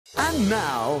And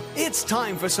now, it's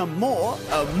time for some more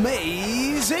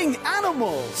amazing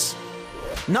animals.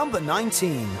 Number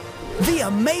 19, the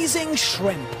amazing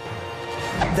shrimp.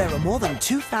 There are more than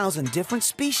 2,000 different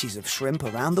species of shrimp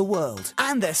around the world,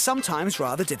 and they're sometimes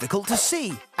rather difficult to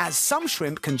see, as some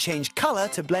shrimp can change color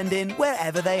to blend in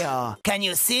wherever they are. Can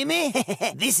you see me?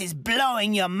 This is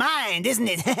blowing your mind, isn't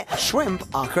it? Shrimp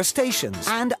are crustaceans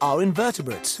and are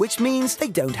invertebrates, which means they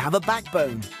don't have a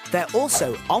backbone. They're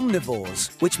also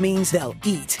omnivores, which means they'll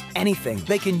eat anything.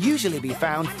 They can usually be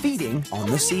found feeding on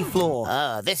the seafloor.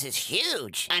 Oh, this is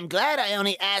huge. I'm glad I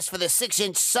only asked for the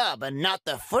 6-inch sub and not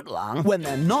the foot-long. When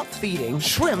they're not feeding,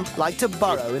 shrimp like to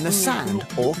burrow in the sand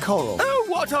or coral. Oh,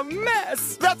 what a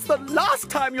mess! That's the last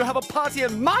time you have a party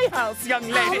in my house, young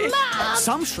lady. Oh,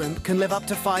 Some shrimp can live up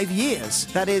to 5 years.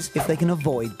 That is, if they can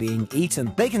avoid being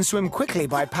eaten. They can swim quickly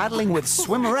by paddling with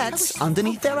swimmerettes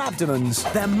underneath their abdomens.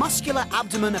 Their muscular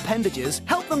abdomen appendages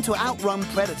help them to outrun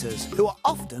predators, who are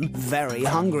often very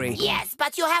hungry. yes,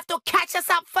 but you have to catch us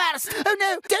up first. Oh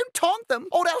no, don't taunt them,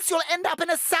 or else you'll end up in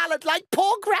a salad like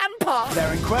poor Grandpa.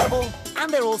 They're incredible,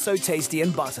 and they're also tasty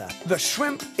in butter. The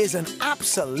shrimp is an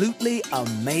absolutely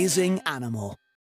amazing animal.